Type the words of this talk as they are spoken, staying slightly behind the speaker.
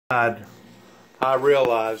I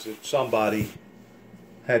realized that somebody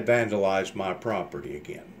had vandalized my property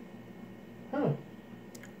again. Huh.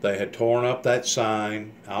 They had torn up that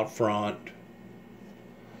sign out front,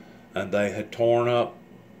 and they had torn up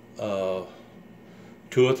 2 or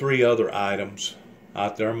 3 other items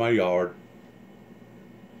out there in my yard.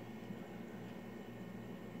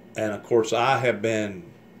 And of course, I have been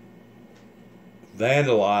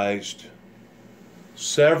vandalized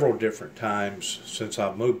several different times since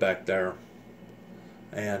I've moved back there,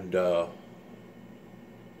 and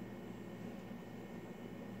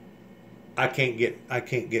I can't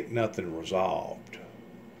get nothing resolved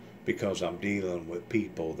because I'm dealing with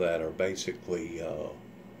people that are basically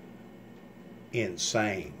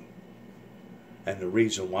insane. And the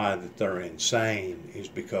reason why that they're insane is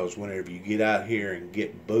because whenever you get out here and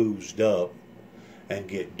get boozed up and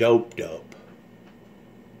get doped up,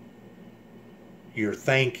 your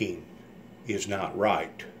thinking is not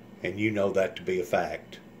right, and you know that to be a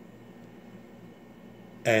fact.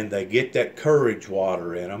 And they get that courage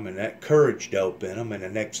water in them and that courage dope in them, and the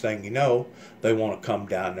next thing you know, they want to come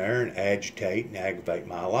down there and agitate and aggravate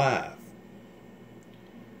my life.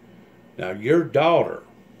 Now, your daughter,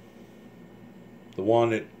 the one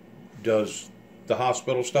that does the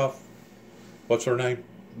hospital stuff, what's her name?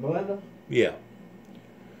 Melinda? Yeah.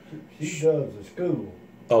 She does the school.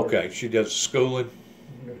 Okay, she does the schooling.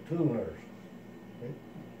 The school nurse.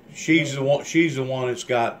 She's the one. She's the one that's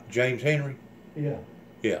got James Henry. Yeah.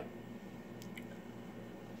 Yeah.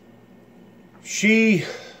 She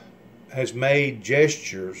has made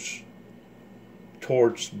gestures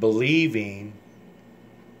towards believing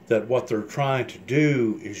that what they're trying to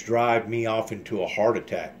do is drive me off into a heart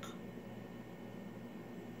attack.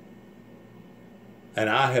 And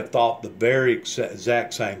I have thought the very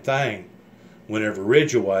exact same thing whenever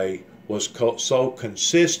Ridgeway was so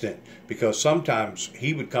consistent, because sometimes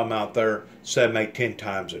he would come out there 7, 8, 10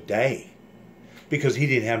 times a day because he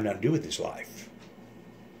didn't have nothing to do with his life.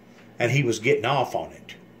 And he was getting off on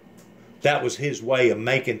it. That was his way of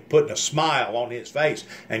putting a smile on his face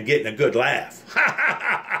and getting a good laugh.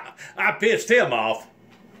 I pissed him off.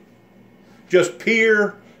 Just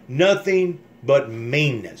pure nothing but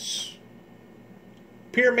meanness.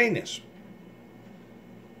 Pure meanness.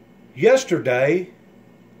 Yesterday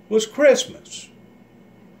was Christmas.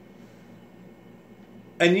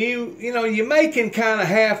 And you may can kind of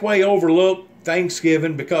halfway overlook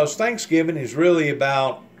Thanksgiving, because Thanksgiving is really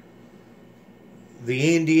about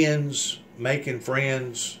the Indians making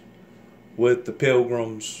friends with the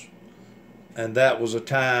Pilgrims, and that was a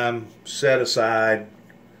time set aside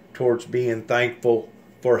towards being thankful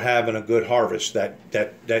for having a good harvest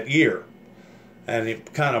that year. And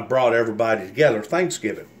it kind of brought everybody together,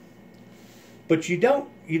 Thanksgiving. But you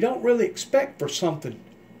don't really expect for something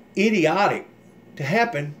idiotic to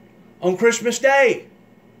happen on Christmas Day.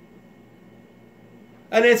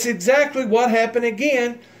 And it's exactly what happened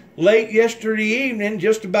again late yesterday evening,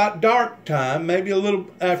 just about dark time, maybe a little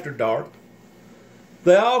after dark.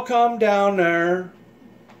 They all come down there.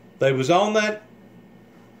 They was on that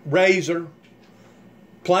razor,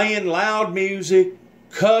 playing loud music,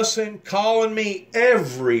 cussing, calling me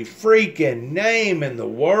every freaking name in the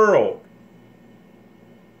world.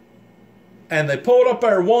 And they pulled up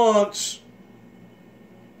there once,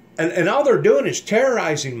 and all they're doing is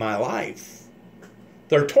terrorizing my life.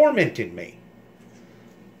 They're tormenting me.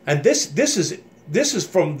 And this is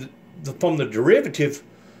from the derivative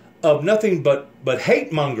of nothing but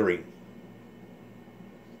hate mongering.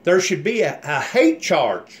 There should be a hate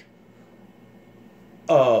charge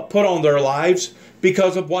put on their lives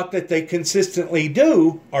because of what that they consistently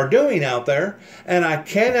are doing out there, and I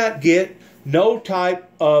cannot get no type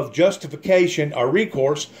of justification or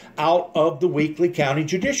recourse out of the Weakley County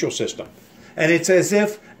judicial system. And it's as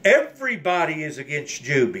if everybody is against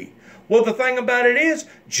Juby. Well, the thing about it is,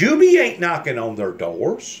 Juby ain't knocking on their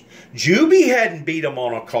doors. Juby hadn't beat them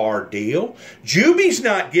on a car deal. Juby's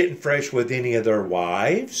not getting fresh with any of their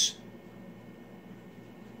wives.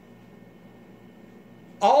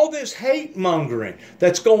 All this hate mongering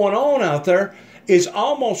that's going on out there is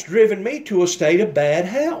almost driven me to a state of bad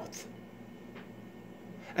health.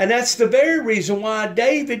 And that's the very reason why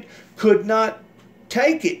David could not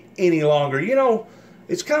take it any longer. You know,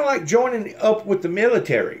 it's kind of like joining up with the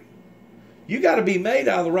military. You got to be made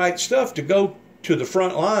out of the right stuff to go to the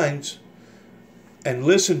front lines and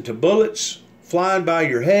listen to bullets flying by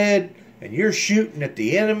your head, and you're shooting at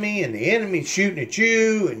the enemy, and the enemy's shooting at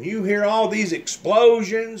you, and you hear all these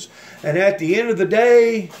explosions, and at the end of the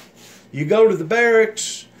day, you go to the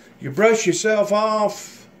barracks, you brush yourself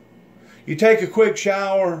off, you take a quick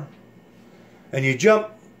shower, and you jump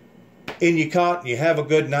in your cot and you have a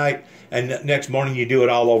good night, and the next morning you do it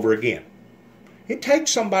all over again. It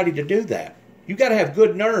takes somebody to do that. You got to have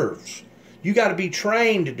good nerves. You got to be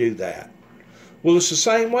trained to do that. Well, it's the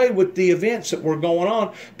same way with the events that were going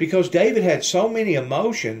on, because David had so many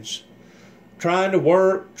emotions, trying to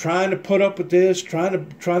work, trying to put up with this, trying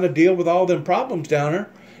to deal with all them problems down there.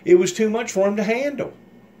 It was too much for him to handle.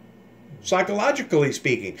 Psychologically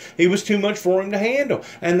speaking, it was too much for him to handle.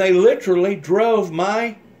 And they literally drove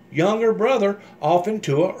my younger brother off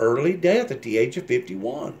into an early death at the age of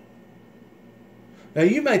 51. Now,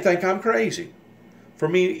 you may think I'm crazy for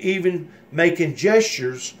me even making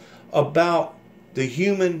gestures about the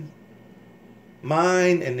human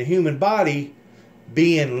mind and the human body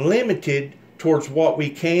being limited towards what we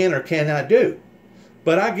can or cannot do.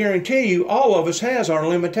 But I guarantee you, all of us has our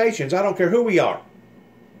limitations. I don't care who we are.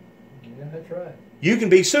 Yeah, that's right. You can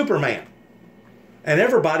be Superman. And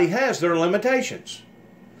everybody has their limitations.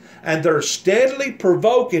 And they're steadily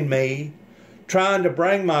provoking me, trying to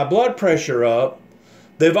bring my blood pressure up.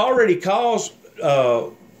 They've already caused,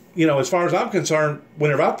 as far as I'm concerned,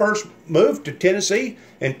 whenever I first moved to Tennessee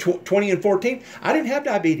in 2014, I didn't have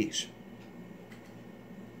diabetes.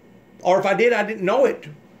 Or if I did, I didn't know it.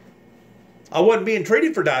 I wasn't being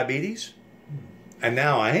treated for diabetes. And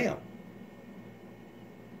now I am.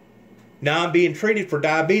 Now I'm being treated for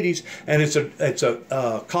diabetes, and it's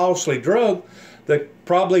a costly drug that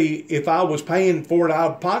probably, if I was paying for it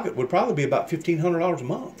out of pocket, would probably be about $1,500 a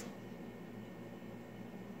month.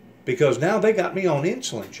 Because now they got me on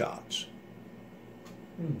insulin shots.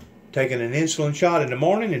 Taking an insulin shot in the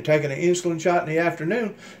morning and taking an insulin shot in the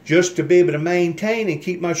afternoon just to be able to maintain and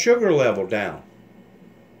keep my sugar level down.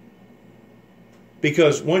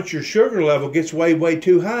 Because once your sugar level gets way, way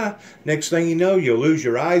too high, next thing you know, you'll lose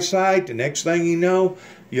your eyesight. The next thing you know,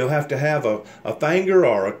 you'll have to have a finger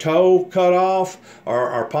or a toe cut off,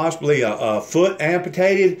 or possibly a foot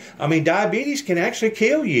amputated. I mean, diabetes can actually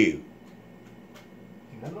kill you.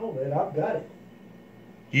 I know that. I've got it.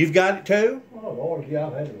 You've got it too? Oh, Lord, yeah,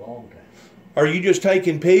 I've had it a long time. Are you just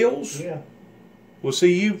taking pills? Yeah. Well,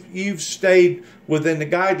 see, you've stayed within the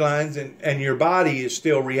guidelines, and your body is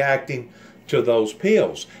still reacting to those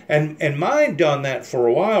pills. And mine done that for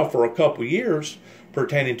a while, for a couple years,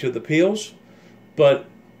 pertaining to the pills. But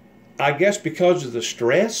I guess because of the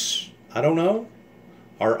stress, I don't know.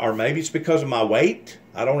 Or maybe it's because of my weight.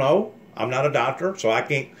 I don't know. I'm not a doctor, so I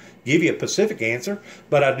can't give you a specific answer.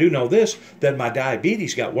 But I do know this, that my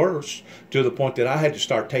diabetes got worse to the point that I had to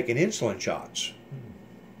start taking insulin shots.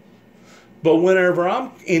 But whenever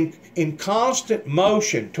I'm in constant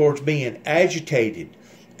motion towards being agitated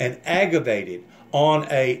and aggravated on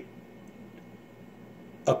a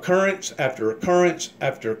occurrence after occurrence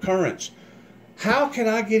after occurrence, how can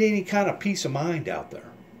I get any kind of peace of mind out there?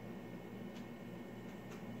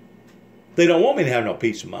 They don't want me to have no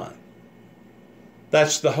peace of mind.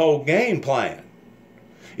 That's the whole game plan,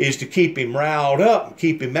 is to keep him riled up,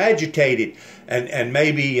 keep him agitated, and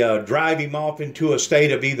maybe drive him off into a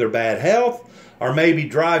state of either bad health, or maybe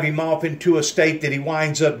drive him off into a state that he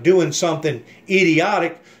winds up doing something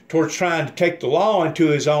idiotic towards trying to take the law into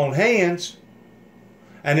his own hands.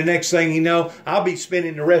 And the next thing you know, I'll be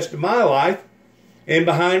spending the rest of my life in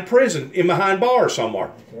behind prison, in behind bars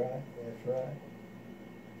somewhere. That's right. That's right.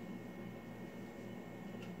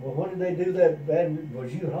 Well, when did they do that bad?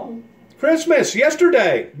 Was you home? Christmas,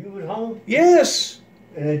 yesterday. You was home? Yes.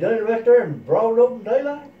 And they done it right there in broad open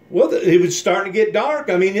daylight? Well, it was starting to get dark.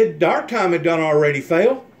 I mean, dark time had done already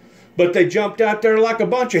failed. But they jumped out there like a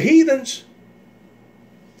bunch of heathens.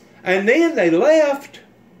 And then they left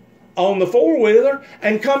on the four-wheeler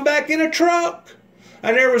and come back in a truck.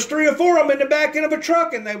 And there was 3 or 4 of them in the back end of a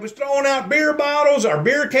truck, and they was throwing out beer bottles or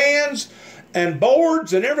beer cans and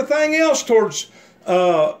boards and everything else towards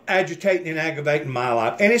agitating and aggravating my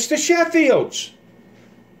life. And it's the Sheffields.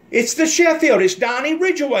 It's the Sheffield. It's Donnie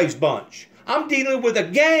Ridgway's bunch. I'm dealing with a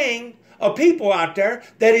gang of people out there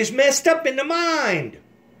that is messed up in the mind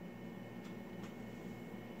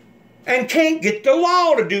and can't get the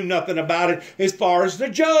law to do nothing about it as far as the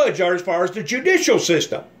judge or as far as the judicial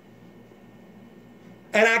system.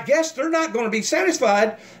 And I guess they're not going to be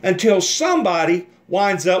satisfied until somebody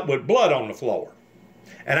winds up with blood on the floor.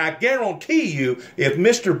 And I guarantee you, if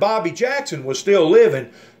Mr. Bobby Jackson was still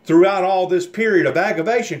living throughout all this period of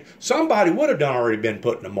aggravation, somebody would have done already been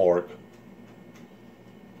put in the morgue.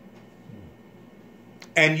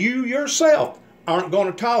 And you yourself aren't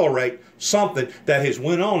going to tolerate something that has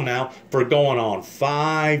went on now for going on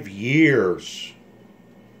 5 years.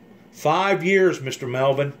 5 years, Mr.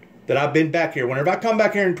 Melvin, that I've been back here. Whenever I come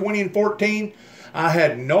back here in 2014, I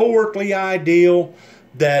had no earthly idea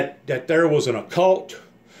that there was an occult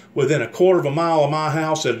within a quarter of a mile of my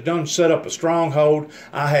house that had done set up a stronghold.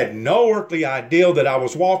 I had no earthly idea that I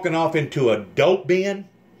was walking off into a dope bin,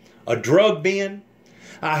 a drug bin.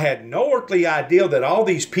 I had no earthly idea that all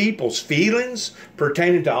these people's feelings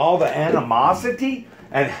pertaining to all the animosity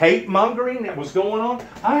and hate mongering that was going on.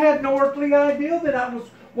 I had no earthly idea that I was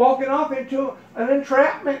walking off into an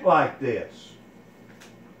entrapment like this.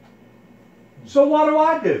 So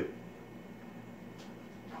what do?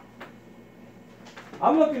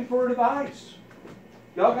 I'm looking for advice.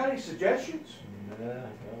 Y'all got any suggestions? Nah,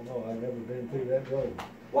 I don't know. I've never been through that road.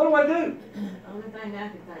 What do? Only thing I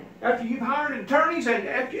can think. After you've hired attorneys and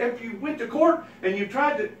after you went to court and you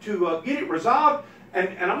tried to get it resolved,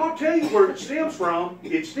 and I'm going to tell you where it stems from.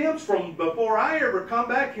 It stems from before I ever come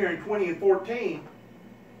back here in 2014.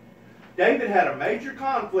 David had a major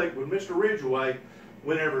conflict with Mr. Ridgway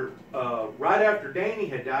whenever, right after Danny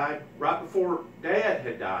had died, right before Dad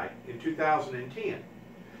had died in 2010,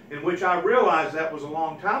 in which I realized that was a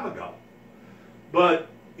long time ago. But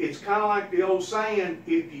it's kind of like the old saying,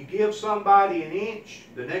 if you give somebody an inch,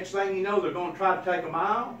 the next thing you know, they're going to try to take a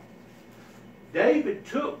mile. David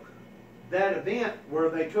took that event where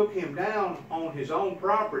they took him down on his own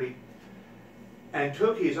property and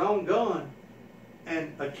took his own gun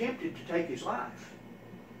and attempted to take his life.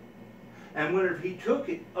 And whenever he took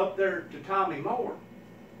it up there to Tommy Moore,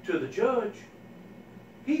 to the judge,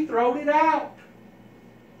 he throwed it out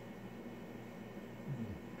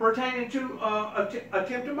pertaining to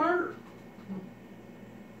attempted murder.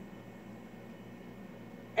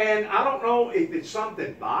 And I don't know if it's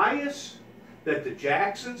something biased that the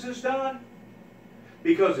Jacksons has done,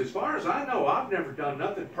 because as far as I know, I've never done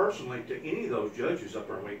nothing personally to any of those judges up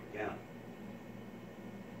there in Wheaton County.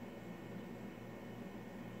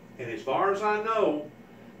 And as far as I know,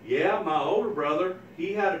 yeah, my older brother,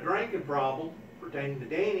 he had a drinking problem pertaining to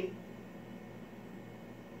Danny.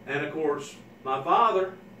 And of course, my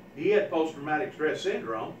father, he had post-traumatic stress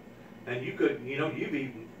syndrome. And you could, you've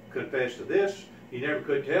even confessed to this. You never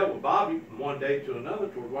could tell with Bobby from one day to another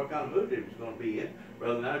toward what kind of mood he was going to be in.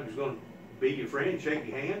 Whether or not he was going to be your friend, shake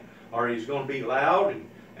your hand, or he's going to be loud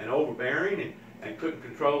and overbearing and couldn't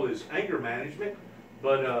control his anger management.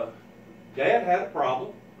 But Dad had a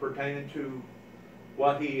problem pertaining to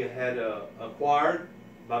what he had acquired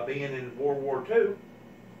by being in World War II.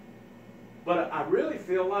 But I really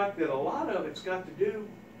feel like that a lot of it's got to do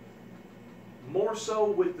more so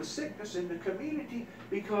with the sickness in the community,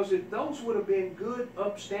 because if those would have been good,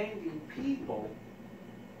 upstanding people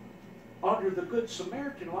under the Good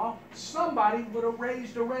Samaritan law, somebody would have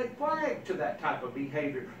raised a red flag to that type of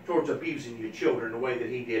behavior towards abusing your children the way that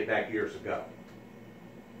he did back years ago.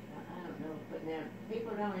 I don't know, but now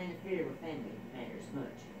people don't interfere with family matters much.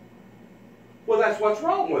 Well, that's what's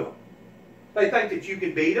wrong with them. They think that you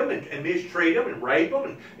can beat them and mistreat them and rape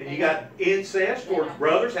them, and you got incest towards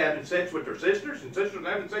brothers having sex with their sisters and sisters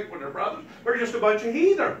having sex with their brothers. They're just a bunch of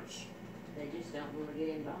heathens. They just don't want to get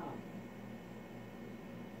involved.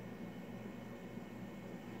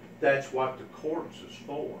 That's what the courts is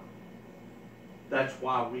for. That's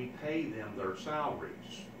why we pay them their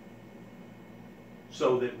salaries,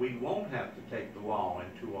 so that we won't have to take the law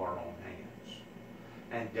into our own hands.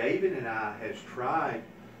 And David and I has tried.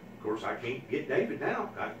 Of course, I can't get David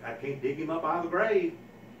now. I can't dig him up out of the grave.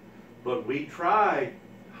 But we tried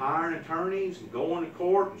hiring attorneys and going to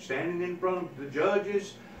court and standing in front of the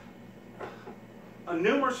judges a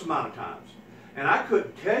numerous amount of times. And I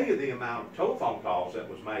couldn't tell you the amount of telephone calls that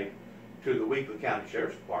was made to the Weakley County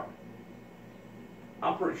Sheriff's Department.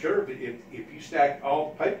 I'm pretty sure if you stacked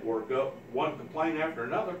all the paperwork up, one complaint after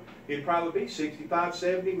another, it'd probably be 65,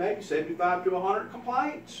 70, maybe 75 to 100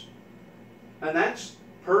 complaints. And that's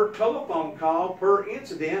per telephone call, per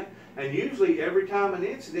incident, and usually every time an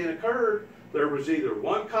incident occurred, there was either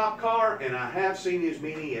one cop car, and I have seen as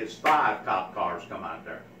many as 5 cop cars come out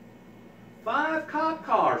there. 5 cop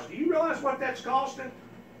cars. Do you realize what that's costing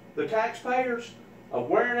the taxpayers of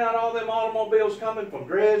wearing out all them automobiles coming from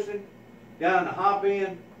Dresden down to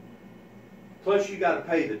Hop-In? Plus you got to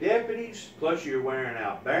pay the deputies, plus you're wearing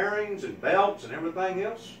out bearings and belts and everything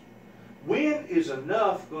else. When is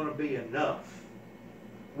enough going to be enough?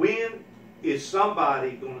 When is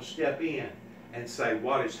somebody going to step in and say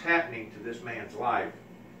what is happening to this man's life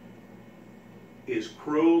is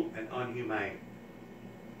cruel and unhumane?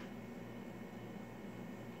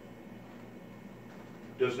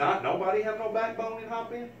 Does not nobody have no backbone in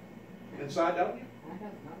Hop-In? In Cydonia? I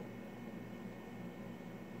don't know.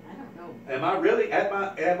 I don't know. Am I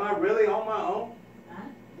really on my own?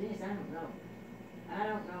 Dennis, I don't know. I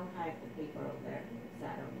don't know half the people over there in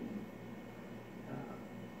Cydonia.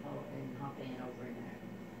 And Hop-In over in there.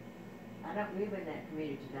 I don't live in that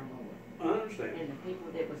community no more. I understand. And the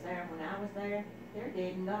people that was there when I was there, they're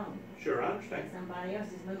dead and gone. Sure, I understand. And somebody else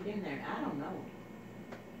has moved in there. I don't know.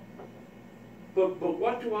 But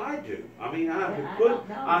what do I do? I mean, I don't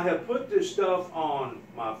know. I have put this stuff on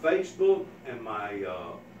my Facebook and my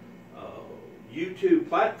YouTube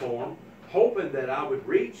platform, hoping that I would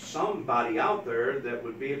reach somebody out there that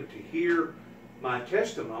would be able to hear my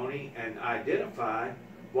testimony and identify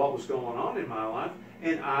what was going on in my life,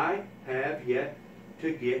 and I have yet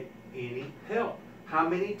to get any help. How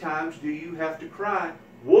many times do you have to cry,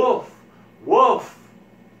 "Wolf, wolf"?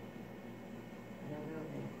 I don't know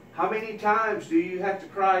that. How many times do you have to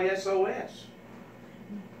cry SOS?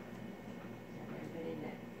 I've never been in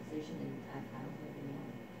that position, and I don't really know.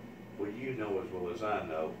 Well, you know as well as I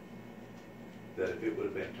know that if it would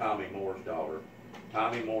have been Tommy Moore's daughter,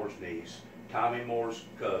 Tommy Moore's niece, Tommy Moore's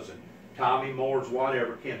cousin, Tommy Moore's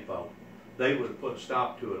whatever kinfolk, they would have put a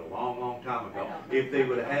stop to it a long, long time ago. If they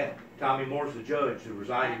would have had, Tommy Moore's the judge, the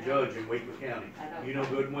residing judge in Weaver County. You know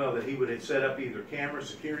good and well that he would have set up either cameras,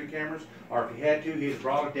 security cameras, or if he had to, he'd have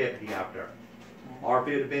brought a deputy out there. Or if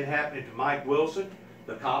it had been happening to Mike Wilson,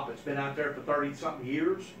 the cop that's been out there for 30-something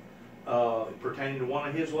years, pertaining to one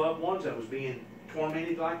of his loved ones that was being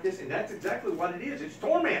tormented like this, and that's exactly what it is. It's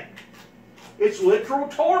torment. It's literal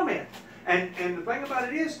torment. And the thing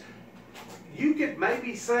about it is, you could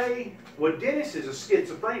maybe say, well, Dennis is a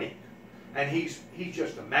schizophrenic, and he's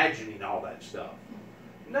just imagining all that stuff.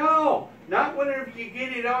 No, not whenever you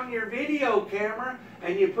get it on your video camera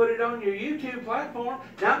and you put it on your YouTube platform.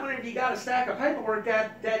 Not whenever you got a stack of paperwork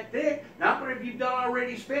that thick. Not whenever you've done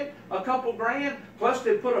already spent a couple grand, plus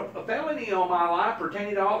they put a felony on my life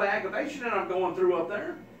pertaining to all the aggravation that I'm going through up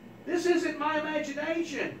there. This isn't my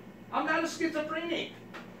imagination. I'm not a schizophrenic.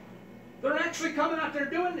 They're actually coming out there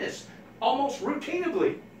doing this almost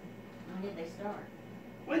routinely. When did they start?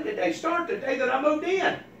 When did they start? The day that I moved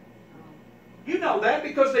in. Oh, You know that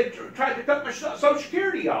because they tried to cut my Social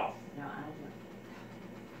Security off. no, I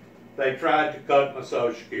don't. They tried to cut my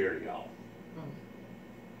Social Security off.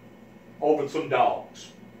 Over some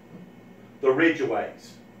dogs. The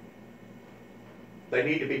Ridgeways. They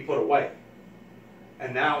need to be put away.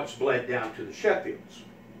 And now it's bled down to the Sheffields.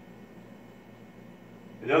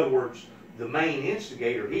 In other words, the main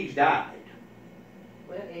instigator, he's died.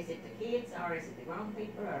 Well, is it the kids or is it the grown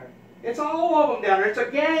people or? It's all of them down there. It's a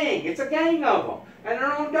gang. It's a gang of them. And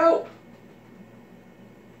they're on dope.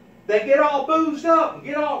 They get all boozed up and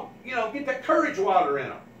get all, get that courage water in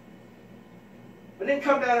them. And then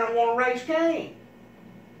come down there and want to raise Cain.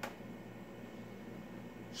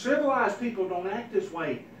 Civilized people don't act this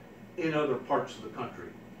way in other parts of the country.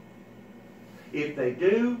 If they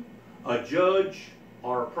do, a judge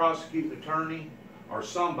or a prosecuting attorney or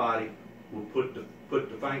somebody will put the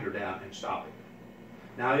finger down and stop it.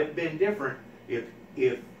 Now, it'd been different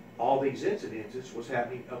if all these incidences was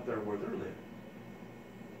happening up there where they're living.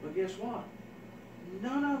 But guess what?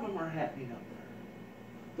 None of them are happening up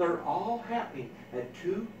there. They're all happening at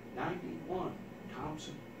 291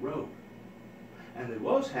 Thompson Road. And they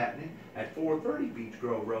was happening at 430 Beach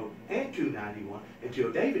Grove Road and 291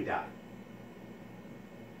 until David died.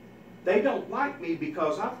 They don't like me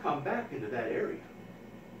because I've come back into that area.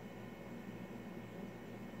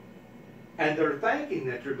 And they're thinking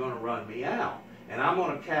that they're going to run me out. And I'm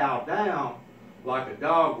going to cow down like a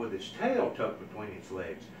dog with his tail tucked between its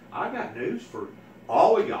legs. I got news for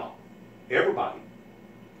all of y'all. Everybody.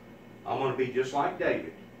 I'm going to be just like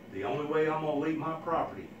David. The only way I'm going to leave my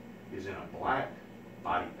property is in a black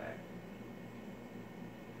body bag.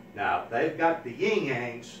 Now, they've got the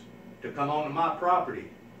yin-yangs to come onto my property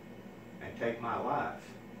and take my life.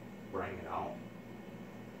 Bring it on.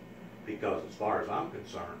 Because as far as I'm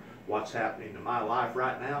concerned, what's happening to my life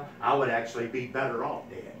right now, I would actually be better off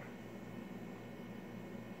dead.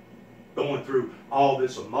 Going through all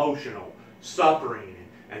this emotional suffering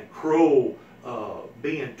and cruel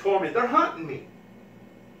being tormented. They're hunting me.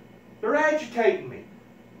 They're agitating me.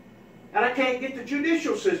 And I can't get the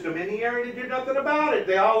judicial system in the area to do nothing about it.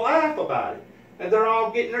 They all laugh about it. And they're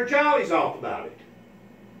all getting their jollies off about it.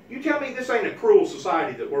 You tell me this ain't a cruel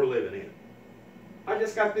society that we're living in. I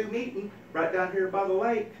just got through meeting right down here by the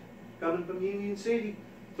lake, coming from Union City.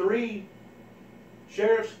 3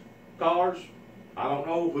 sheriff's cars. I don't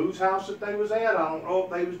know whose house that they was at. I don't know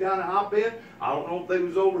if they was down in Hopbend. I don't know if they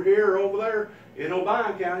was over here or over there in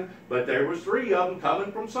Obion County. But there was 3 of them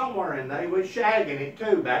coming from somewhere, and they was shagging it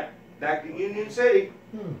too back to Union City.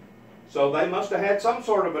 So they must have had some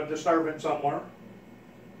sort of a disturbance somewhere.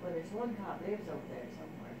 Well, there's one cop lives over there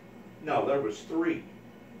somewhere. No, there was 3.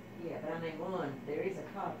 Yeah, but I mean one. There is a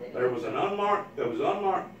cop that There was an unmarked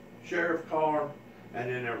sheriff car, and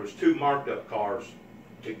then there was 2 marked up cars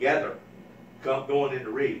together going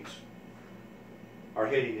into Reed's, are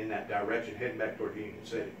heading in that direction, heading back toward Union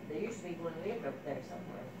City. There used to be one lived up there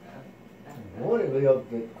somewhere. One that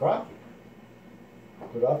lived at Crockett.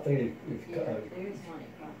 But I think it's Yeah, there is one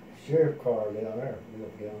at Crockett. sheriff car down there,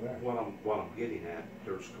 lived down there. What I'm getting at,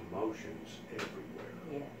 there's commotions everywhere.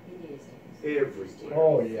 Yeah, it is. Everywhere.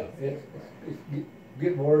 Oh, yeah, it's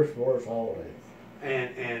getting worse and worse all day.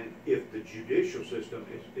 And if the judicial system,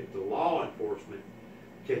 if the law enforcement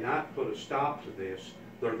cannot put a stop to this,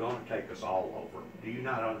 they're going to take us all over. Do you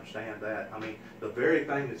not understand that? I mean, the very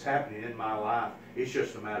thing that's happening in my life, it's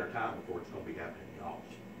just a matter of time before it's going to be happening in y'all's.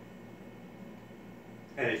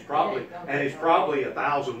 And it's probably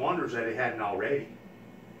 1,000 wonders that it hadn't already.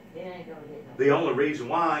 It ain't gonna get no. The only reason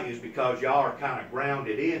why is because y'all are kind of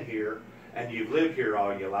grounded in here, and you've lived here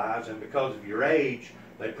all your lives, and because of your age,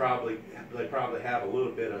 they probably have a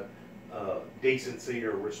little bit of decency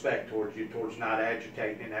or respect towards you, towards not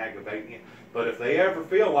agitating and aggravating you. But if they ever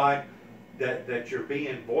feel like that you're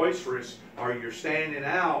being boisterous or you're standing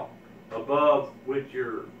out above with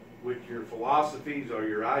your philosophies or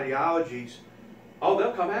your ideologies, oh,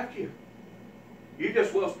 they'll come after you. You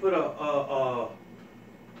just will put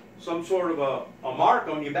some sort of a mark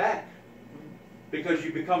on your back because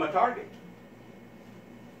you become a target.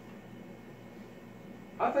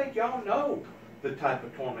 I think y'all know the type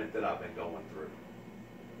of torment that I've been going through.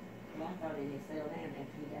 Well, I thought he had settled down after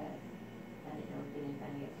he died. I didn't know he did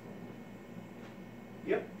anything else for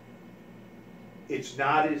him. Yep.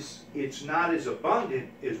 It's not as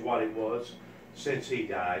abundant as what it was since he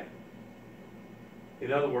died.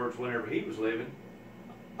 In other words, whenever he was living,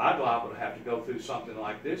 I'd liable to have to go through something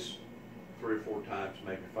like this 3 or 4 times,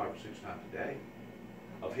 maybe 5 or 6 times a day,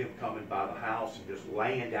 of him coming by the house and just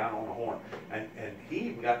laying down on a horn. And he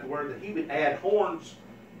even got the word that he would add horns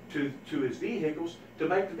to his vehicles to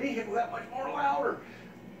make the vehicle that much more louder.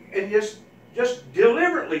 And just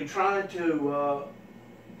deliberately trying to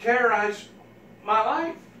terrorize my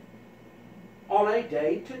life on a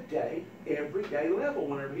day-to-day, everyday level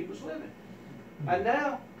whenever he was living. And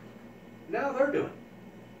now they're doing it.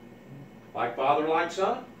 Like father, like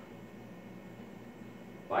son.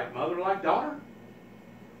 Like mother, like daughter.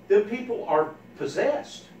 The people are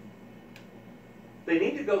possessed. They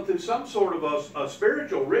need to go through some sort of a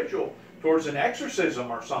spiritual ritual towards an exorcism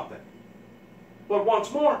or something. But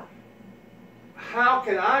once more, how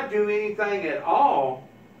can I do anything at all,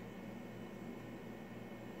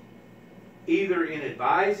 either in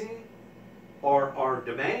advising or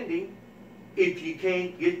demanding, if you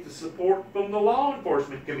can't get the support from the law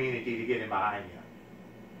enforcement community to get in behind you?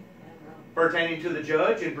 Pertaining to the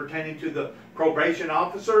judge and pertaining to the probation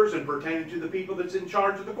officers and pertaining to the people that's in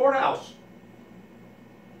charge of the courthouse.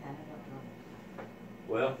 I don't know.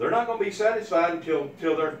 Well, they're not going to be satisfied until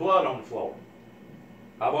there's blood on the floor.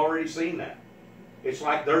 I've already seen that. It's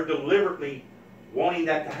like they're deliberately wanting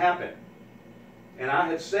that to happen. And I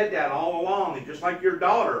have said that all along, and just like your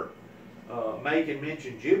daughter, Megan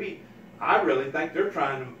mentioned, Juby, I really think they're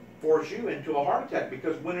trying to force you into a heart attack,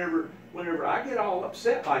 because whenever I get all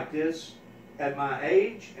upset like this at my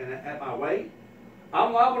age and at my weight,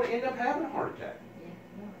 I'm liable to end up having a heart attack. Yeah,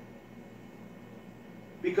 no.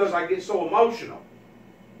 Because I get so emotional,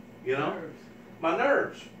 you know? Nerves. My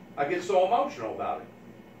nerves. I get so emotional about it.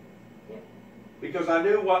 Yep. Because I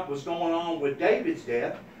knew what was going on with David's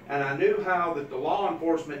death, and I knew how that the law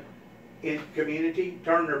enforcement community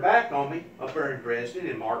turned their back on me up there in Dresden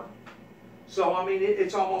and Martin. So, I mean,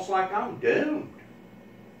 it's almost like I'm doomed.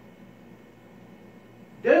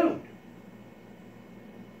 Doomed.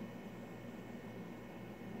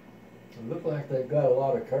 It looks like they've got a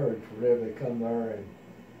lot of courage whenever they come there and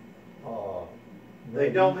They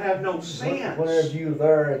don't have no sense. Whenever you're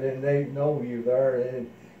there and then they know you're there and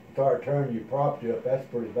then start turning your property up, that's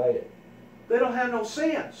pretty bad. They don't have no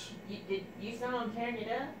sense. You saw them tearing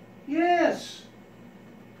it up? Yes.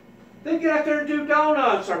 They get out there and do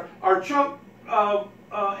donuts or chunk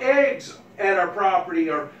eggs at our property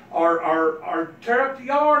or tear up the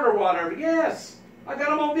yard or whatever. Yes. I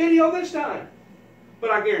got them on video this time.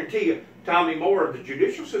 But I guarantee you, Tommy Moore of the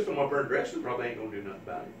judicial system up there in Dresden probably ain't going to do nothing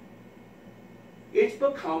about it. It's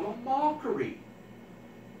become a mockery.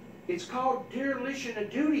 It's called dereliction of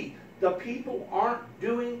duty. The people aren't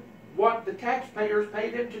doing what the taxpayers pay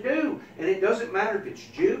them to do. And it doesn't matter if it's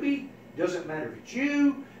Juby, it doesn't matter if it's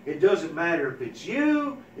you, it doesn't matter if it's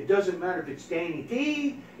you, it doesn't matter if it's Danny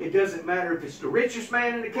T, it doesn't matter if it's the richest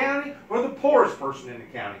man in the county or the poorest person in the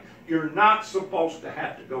county. You're not supposed to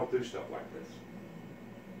have to go through stuff like this.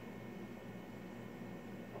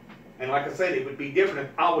 And like I said, it would be different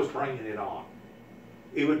if I was bringing it on.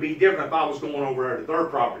 It would be different if I was going over there to their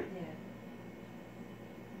property. Yeah.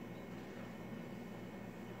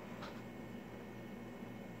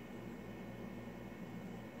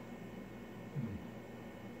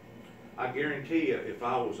 I guarantee you, if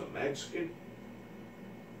I was a Mexican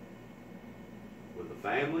with a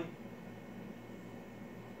family,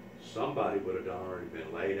 somebody would have already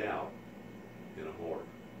been laid out in a morgue.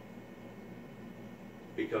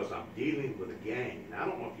 Because I'm dealing with a gang. And I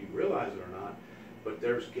don't know if you realize it or not, but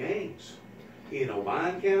there's gangs in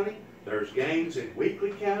Obion County, there's gangs in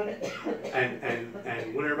Weakley County,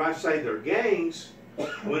 and whenever I say they're gangs,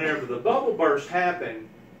 whenever the bubble burst happened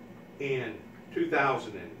in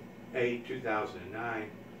 2008,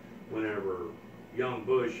 2009, whenever young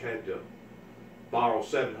Bush had to borrow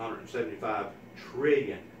 $775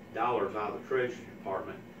 trillion out of the Treasury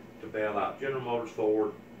Department to bail out General Motors,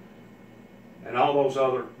 Ford, and all those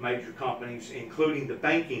other major companies, including the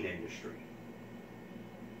banking industry.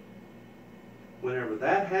 Whenever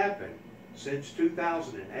that happened, since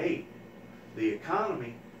 2008, the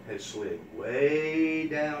economy has slid way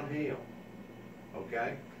downhill,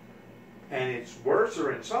 okay? And it's worse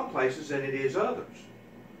in some places than it is others.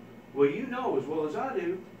 Well, you know as well as I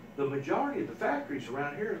do, the majority of the factories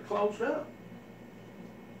around here have closed up.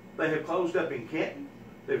 They have closed up in Kenton,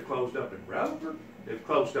 they've closed up in Rutherford, they've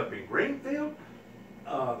closed up in Greenfield,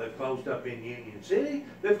 they've closed up in Union City,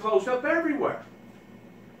 they've closed up everywhere.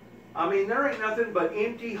 I mean, there ain't nothing but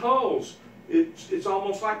empty hulls. It's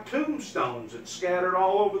almost like tombstones that's scattered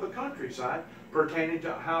all over the countryside pertaining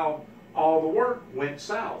to how all the work went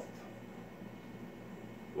south.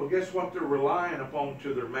 Well, guess what they're relying upon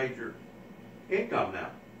to their major income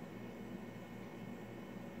now?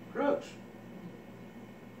 Drugs.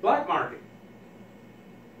 Black market.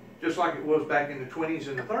 Just like it was back in the 20s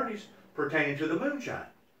and the 30s pertaining to the moonshine.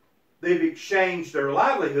 They've exchanged their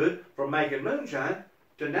livelihood from making moonshine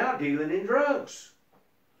to now dealing in drugs.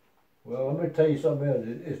 Well, let me tell you something else.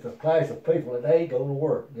 It's the class of people that ain't going to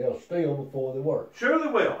work. They'll steal before they work. Sure they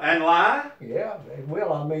will. And lie. Yeah, they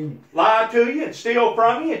will. I mean... Lie to you and steal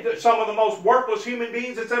from you. And some of the most worthless human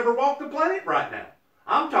beings that's ever walked the planet right now.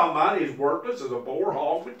 I'm talking about as worthless as a boar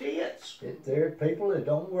hog with tits. There are people that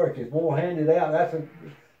don't work. It's more handed out. That's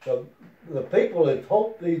the people that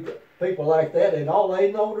hope these people like that, and all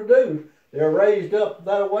they know to do, they're raised up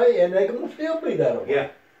that way, and they're going to still be that way. Yeah.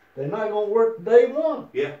 They're not going to work day one.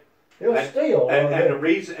 Yeah. They'll steal. And the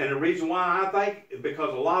reason why I think,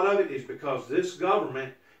 because a lot of it is because this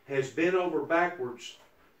government has bent over backwards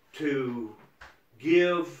to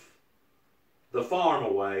give the farm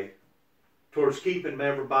away towards keeping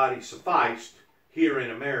everybody sufficed here in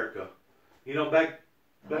America. You know, back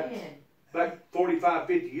 45,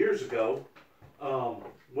 50 years ago,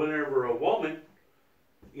 whenever a woman,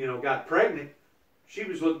 you know, got pregnant, she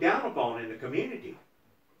was looked down upon in the community.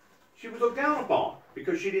 She was looked down upon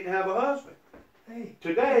because she didn't have a husband.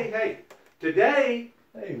 Today,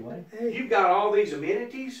 you've got all these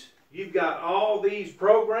amenities, you've got all these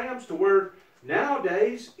programs to where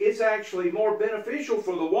nowadays it's actually more beneficial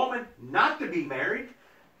for the woman not to be married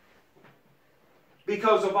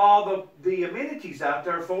because of all the amenities out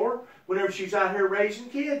there for her whenever she's out here raising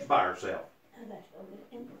kids by herself.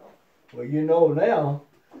 Well, you know now,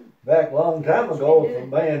 back a long time ago, if a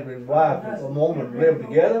man and wife, if a woman lived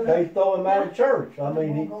together, they'd throw him out of church. I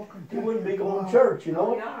mean, he wouldn't be going to church, you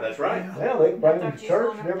know. That's right. Now they can bring him to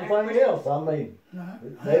church and everything else. I mean,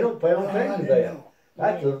 they don't pay no attention to that.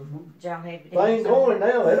 That's the thing going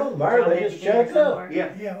now. They don't marry, they just check up.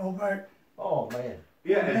 Yeah. Yeah, over. Oh, man.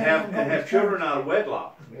 Yeah, and have children out of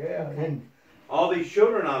wedlock. Yeah, and all these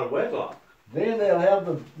children out of wedlock. then they'll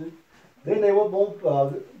have then they won't,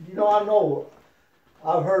 you know, I know,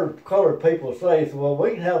 I've heard colored people say, well,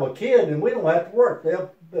 we can have a kid and we don't have to work. They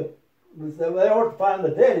ought to find the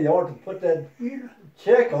daddy. They ought to put that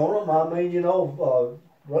check on them. I mean, you know,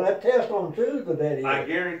 run that test on them too, the daddy. I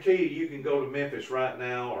guarantee you can go to Memphis right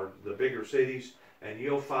now or the bigger cities and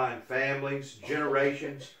you'll find families,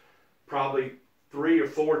 generations, probably 3 or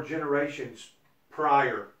 4 generations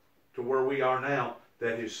prior to where we are now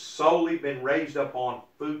that has solely been raised up on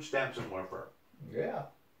food stamps and welfare. Yeah.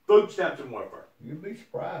 Food stamps and welfare. You'd be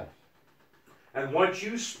surprised. And once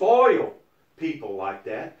you spoil people like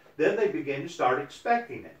that, then they begin to start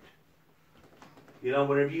expecting it. You know,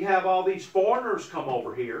 whenever you have all these foreigners come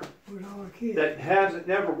over here With all the kids. that hasn't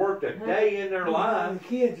never worked a day in their All life, the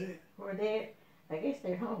kids. Were they? I guess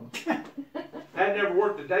they're home. had never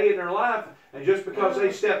worked a day in their life, and just because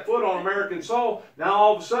they step foot on American soil, now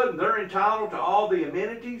all of a sudden they're entitled to all the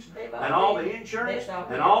amenities and all the insurance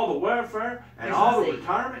and all the welfare and all the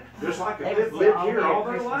retirement, just like if they've lived here all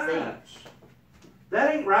their lives.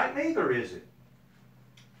 That ain't right neither, is it?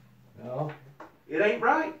 No. It ain't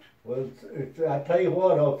right. Well, I tell you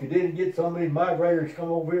what, if you didn't get some of these migrators to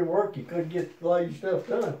come over here and work, you couldn't get a lot of your stuff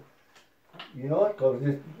done. You know it, because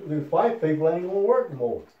these white people ain't gonna work no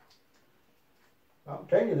more. I'm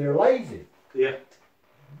telling you, they're lazy. Yeah.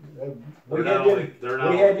 We They're not only, they're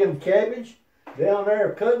not we had them cabbage down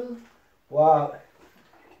there cutting. Why,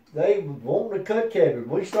 they was wanting to cut cabbage.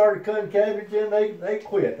 We started cutting cabbage and they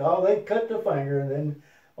quit. Oh, they cut the finger and then,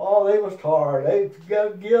 they was tired. They got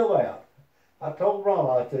to give out. I told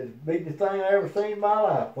Ron, I said, the biggest thing I ever seen in my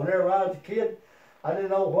life. Whenever I was a kid, I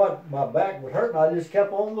didn't know what my back was hurting. I just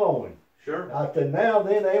kept on going. Sure. I said, now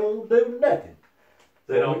then they won't do nothing.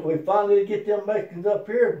 They don't. We finally get them Mexicans up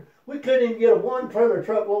here. We couldn't even get a one trailer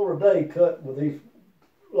truckload a day cut with these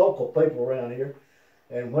local people around here.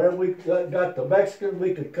 And whenever we got the Mexicans,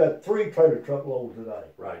 we could cut 3 trailer truckloads a day.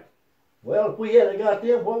 Right. Well, if we hadn't got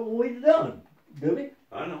them, what would we done? Do we?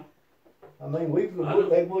 I know. I mean, we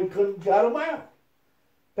couldn't got them out.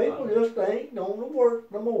 People just ain't going to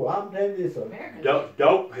work no more. I'm telling you something.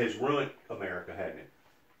 Dope has ruined America, hasn't it?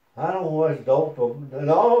 I don't know what's dope, but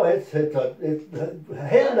no, it's a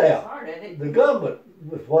handout. The government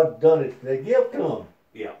was what done it. They give to them.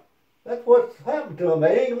 Yeah. That's what's happened to them.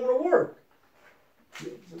 They ain't going to work.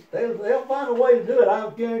 They'll find a way to do it. I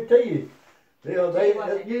guarantee you.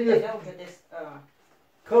 You just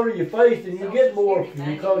color your face and you get more if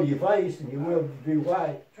you color your face and you will do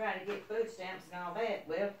white. Try to get food stamps and all that.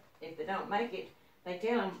 Well, if they don't make it, they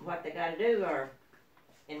tell them what they got to do,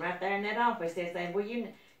 and right there in that office they say, well, you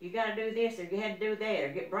got to do this or you had to do that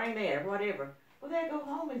or bring that or whatever. Well, they'll go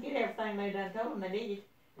home and get everything they done told them they needed,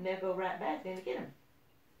 and they'll go right back then to get them.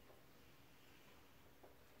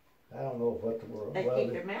 I don't know what the world. They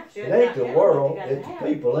keep their mouth shut. It ain't the world; it's the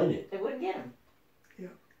people in it. They wouldn't get them.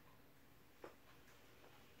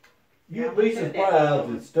 You'd be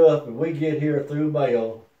surprised at stuff that we get here through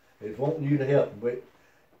mail is wanting you to help. But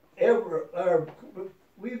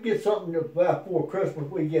we get something about before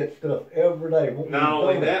Christmas. We get stuff every day. Not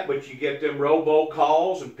only that, but you get them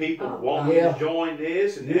robocalls and people wanting to join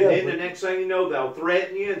this, and then the next thing you know, they'll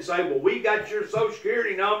threaten you and say, "Well, we got your Social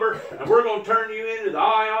Security number, and we're going to turn you into the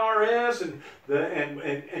IRS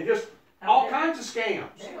and just all kinds of scams."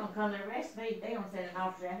 They're going to come and arrest me. They're going to send an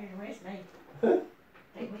officer out here and arrest me.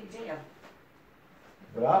 Take me to jail.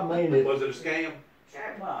 But I mean it. Was it a scam?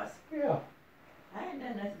 Sure it was. Yeah. I ain't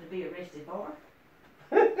done nothing to be arrested for.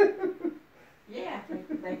 Yeah,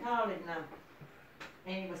 they called it,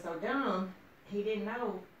 and he was so dumb, he didn't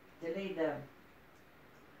know to leave the,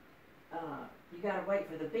 you gotta wait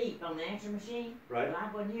for the beep on the answer machine. Right. Well,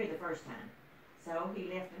 I wasn't here the first time, so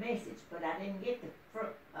he left a message, but I didn't get the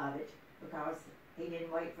front of it because he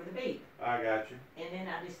didn't wait for the beep. I got you. And then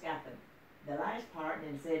I just got the last part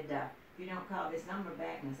and said, if you don't call this number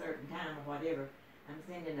back in a certain time or whatever, I'm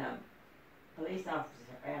sending a police officer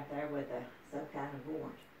out there with some kind of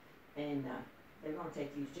warrant, and they're going to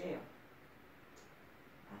take you to jail.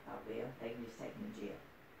 I thought, well, they can just take me to jail.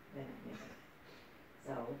 That ain't nothing.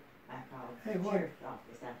 So I called the sheriff's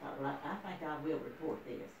office. I thought, well, I think I will report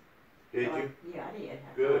this. Did so you? Yeah, I did.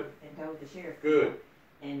 Good. And told the sheriff. Good.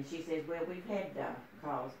 And she says, well, we've had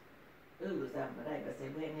calls, oodles of them today. But I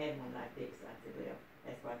said, we haven't had one like this. I said, well,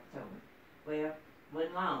 that's what they told me. Well,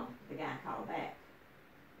 wasn't long, the guy called back.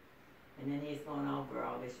 And then he's going over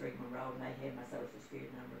all this rigmarole, and they had my Social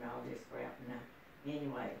Security number and all this crap. And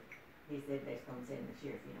anyway, he said they're going to send the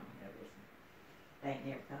sheriff, have this. They ain't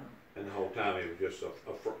never come. And the whole time it was just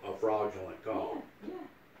a fraudulent call. Yeah.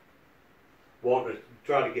 Wanting to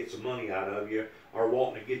try to get some money out of you, or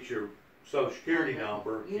wanting to get your Social Security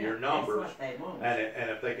number, your numbers, that's what they want. and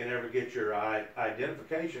if they can ever get your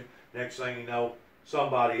identification, next thing you know,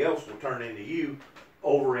 somebody else will turn into you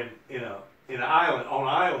over in an island, on an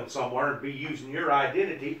island somewhere, and be using your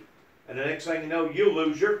identity, and the next thing you know, you'll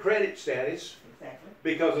lose your credit status. Exactly.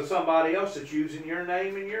 Because of somebody else that's using your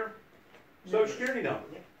name and your Social Security number.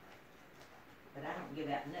 Yep. But I don't give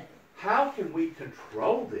out nothing. How can we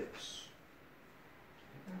control this?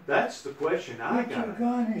 That's the question I got. Get your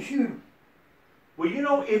gun and shoot 'em.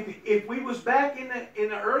 Well, if we was back in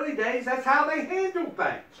the early days, that's how they handled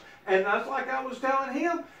things. And that's like I was telling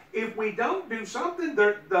him, if we don't do something,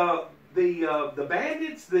 the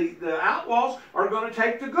bandits, the outlaws are going to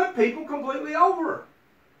take the good people completely over.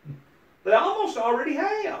 They almost already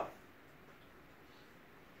have.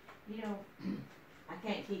 I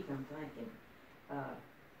can't keep from thinking.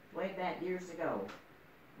 Way back years ago,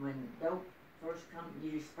 when dope first come,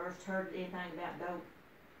 you first heard anything about dope.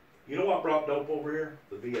 You know what brought dope over here?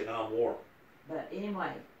 The Vietnam War. But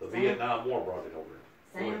anyway, The Vietnam War brought it over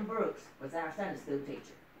here. Sam Brooks was our Sunday school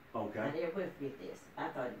teacher. Okay. I never will forget this. I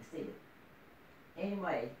thought he was silly.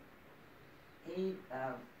 Anyway, he,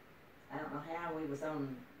 I don't know how we was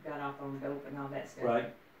got off on dope and all that stuff.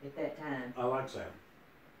 Right. At that time. I like Sam.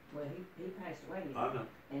 Well, he passed away. I know.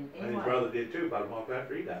 And And anyway, his brother did too, about a month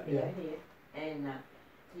after he died. yeah, he did. And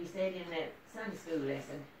he said in that Sunday school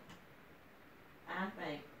lesson, I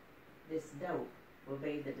think this dope will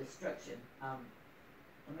be the destruction of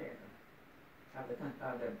America, of the country,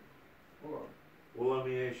 of the world. Well, let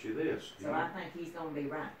me ask you this. So I think he's going to be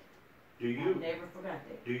right. Do I you never forgot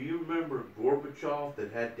that. do you remember Gorbachev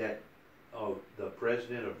that had that, the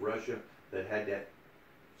president of Russia that had that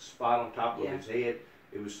spot on top of Yeah. his head?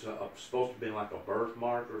 It was supposed to be like a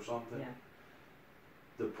birthmark or something. Yeah.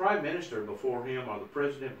 The prime minister before him, or the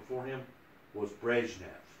president before him, was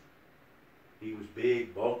Brezhnev. He was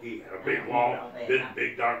big, bulky, had a I big, don't long, know that.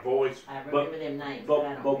 big dark voice. I remember them names, I But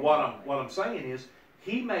don't what remember I'm saying is,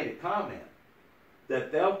 he made a comment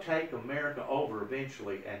that they'll take America over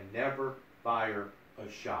eventually and never fire a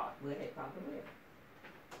shot. Well, they probably will.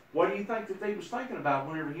 What do you think that they was thinking about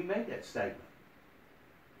whenever he made that statement?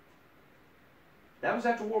 That was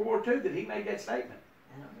after World War II that he made that statement.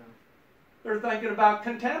 I don't know. They're thinking about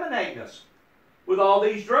contaminating us with all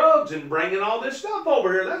these drugs and bringing all this stuff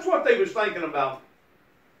over here. That's what they was thinking about.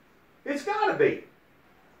 It's got to be.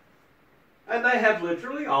 And they have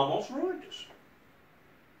literally almost ruined us.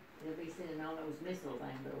 They'll be sending all those missile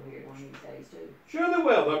things over here one of these days too. Sure they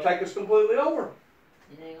will. They'll take us completely over.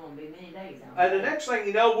 It ain't gonna be many days. And the next thing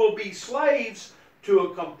you know, we'll be slaves to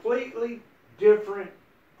a completely different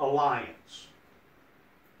alliance.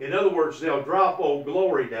 In other words, they'll drop Old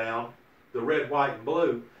Glory down, the red, white, and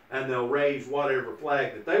blue, and they'll raise whatever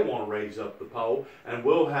flag that they want to raise up the pole, and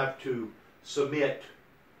we'll have to submit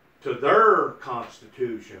to their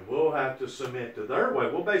constitution. We'll have to submit to their way.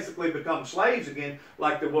 We'll basically become slaves again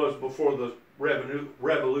like there was before the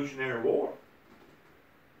Revolutionary War.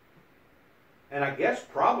 And I guess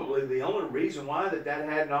probably the only reason why that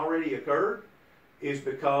hadn't already occurred is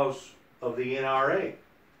because of the NRA.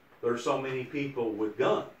 There's so many people with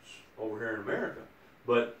guns over here in America.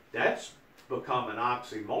 But that's become an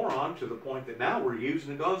oxymoron to the point that now we're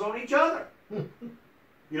using the guns on each other.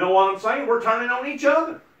 You know what I'm saying? We're turning on each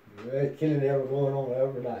other. There's killing ever going on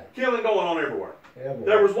every night. Killing going on everywhere. Everywhere.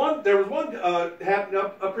 There was one happened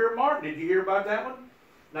up here in Martin. Did you hear about that one?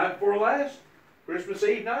 Night before last? Christmas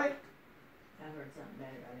Eve night? I heard something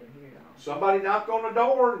about it. I didn't hear it all. Somebody knocked on the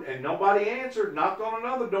door and nobody answered. Knocked on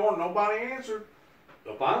another door and nobody answered.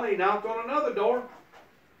 So finally he knocked on another door.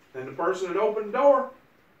 And the person that opened the door,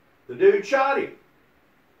 the dude shot him.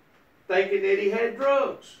 Thinking that he had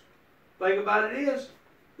drugs. Thing about it is,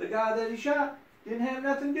 the guy that he shot didn't have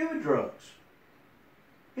nothing to do with drugs.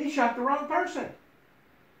 He shot the wrong person.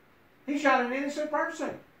 He shot an innocent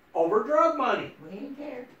person over drug money. We didn't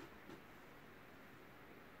care.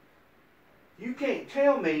 You can't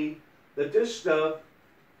tell me that this stuff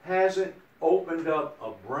hasn't opened up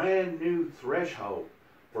a brand new threshold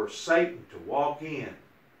for Satan to walk in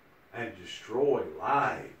and destroy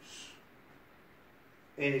lives.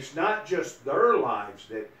 And it's not just their lives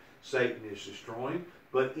that Satan is destroying,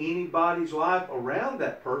 but anybody's life around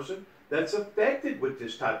that person that's affected with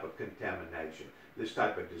this type of contamination, this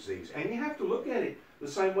type of disease. And you have to look at it the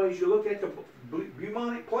same way as you look at the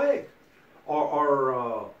bubonic plague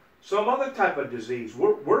or some other type of disease.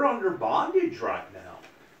 We're under bondage right now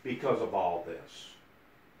because of all this.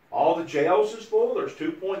 All the jails is full. There's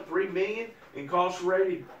 2.3 million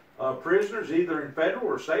incarcerated prisoners, either in federal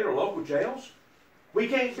or state or local jails. We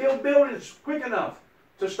can't build buildings quick enough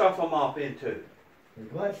to stuff them off into.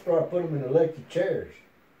 We might start putting them in electric chairs.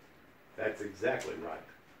 That's exactly right.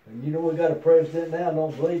 And you know we got a president now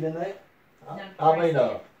don't believe in that? Not I mean,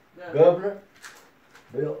 president. governor,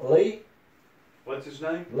 Bill Lee, What's his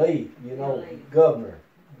name? Lee, you know, Lee. governor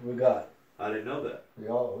we got. I didn't know that.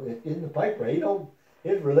 Y'all, it's in the paper. He don't,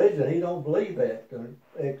 his religion, he don't believe that,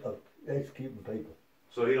 executing people.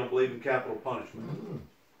 So he don't believe in capital punishment.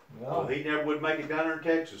 Well, No. he never would make it down there in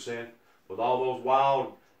Texas then, with all those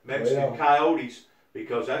wild Mexican Well. coyotes,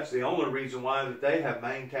 because that's the only reason why that they have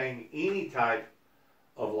maintained any type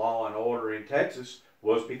of law and order in Texas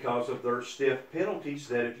was because of their stiff penalties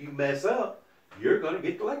that if you mess up, you're going to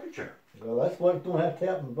get the electric chair. Well, that's what's going to have to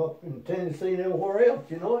happen up in Tennessee and everywhere else,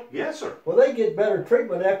 you know it? Yes, sir. Well, they get better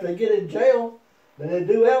treatment after they get in jail than they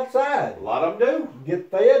do outside. A lot of them do. You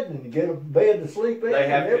get fed and you get a bed to sleep in. They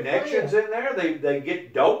and have everything connections else. in there. They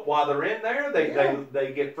get dope while they're in there. Yeah.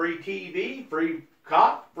 They get free TV, free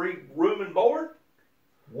cot, free room and board.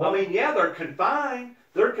 I mean, yeah, they're confined.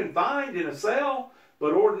 They're confined in a cell,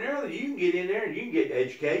 but ordinarily you can get in there and you can get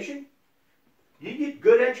education. You get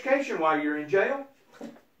good education while you're in jail.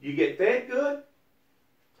 You get fed good.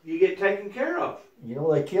 you get taken care of. You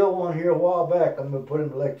know, they killed one here a while back. I'm going to put him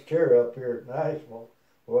in the electric chair up here at Nashville,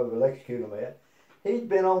 where they electrocute him at. He's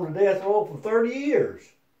been on the death row for 30 years.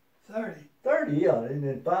 30. 30, yeah, and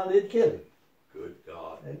then finally did kill him. Good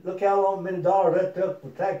God. And look how long, many dollars that took for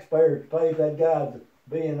taxpayers to pay that guy to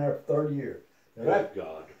be in there for 30 years. Now Good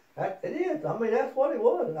God. it is. I mean, that's what it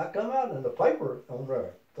was. And I come out in the paper on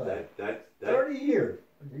there. That 30 years.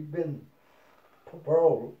 He's been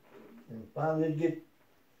paroled and finally did get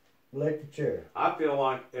elected chair. I feel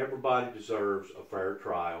like everybody deserves a fair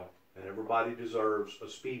trial and everybody deserves a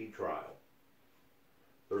speedy trial.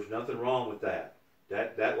 There's nothing wrong with that.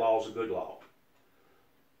 That law is a good law.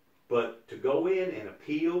 But to go in and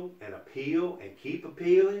appeal and appeal and keep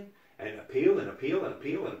appealing and appeal and appeal and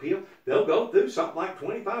appeal and appeal, they'll go through something like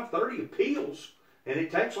 25, 30 appeals, and it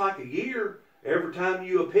takes like a year every time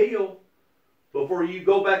you appeal before you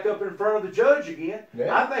go back up in front of the judge again.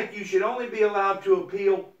 Yeah. I think you should only be allowed to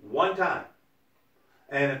appeal one time.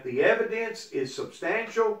 And if the evidence is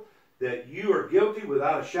substantial that you are guilty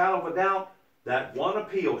without a shadow of a doubt, that one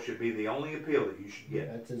appeal should be the only appeal that you should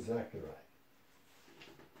get. That's exactly right.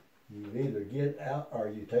 You either get out or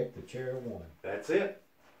you take the chair one. That's it.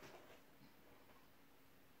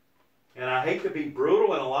 And I hate to be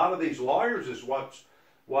brutal, and a lot of these lawyers is what's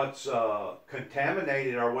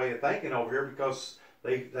contaminated our way of thinking over here, because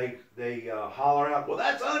they holler out, well,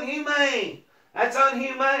 that's unhumane. That's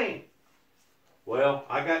unhumane. Well,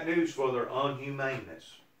 I got news for their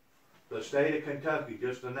unhumaneness. The state of Kentucky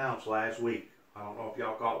just announced last week, I don't know if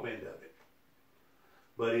y'all caught wind of it,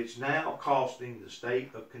 but it's now costing the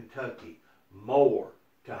state of Kentucky more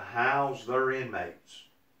to house their inmates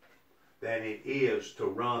than it is to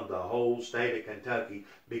run the whole state of Kentucky,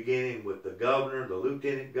 beginning with the governor, the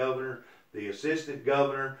lieutenant governor, the assistant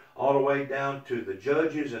governor, all the way down to the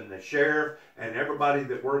judges and the sheriff and everybody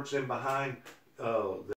that works in behind the